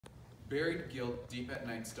Buried guilt deep at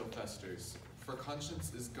night still festers, for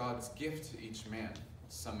conscience is God's gift to each man.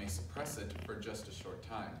 Some may suppress it for just a short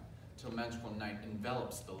time, till magical night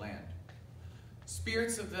envelops the land.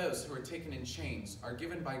 Spirits of those who are taken in chains are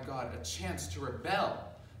given by God a chance to rebel,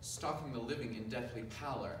 stalking the living in deathly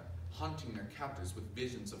pallor, haunting their captors with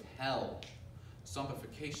visions of hell.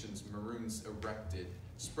 Zombification's maroons erected,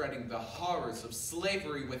 spreading the horrors of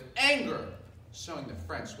slavery with anger, showing the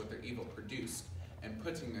French what their evil produced, and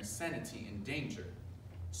putting their sanity in danger.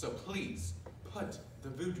 So please, put the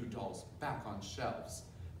voodoo dolls back on shelves.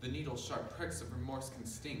 The needle-sharp pricks of remorse can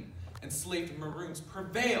sting, enslaved maroons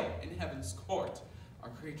prevail in heaven's court. Our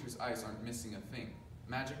Creator's eyes aren't missing a thing.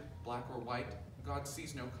 Magic, black or white, God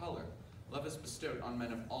sees no color. Love is bestowed on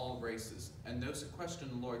men of all races, and those who question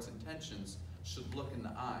the Lord's intentions should look in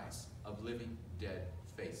the eyes of living, dead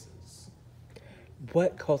faces.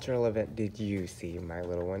 What cultural event did you see, my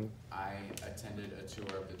little one? I attended a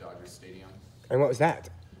tour of the Dodgers Stadium. And what was that?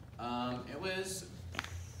 It was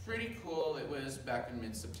pretty cool. It was back in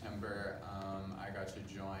mid-September. I got to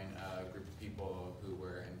join a group of people who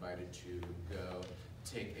were invited to go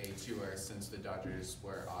take a tour since the Dodgers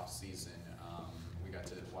were off-season. We got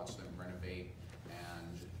to watch them renovate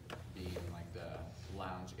and be in like the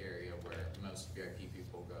lounge area where most VIP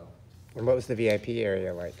people go. And what was the VIP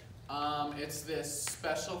area like? It's this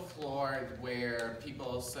special floor where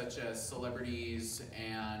people such as celebrities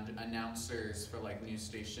and announcers for like news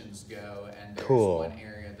stations go, and there's Cool. one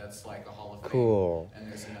area that's like a Hall of Fame, Cool. and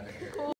there's another area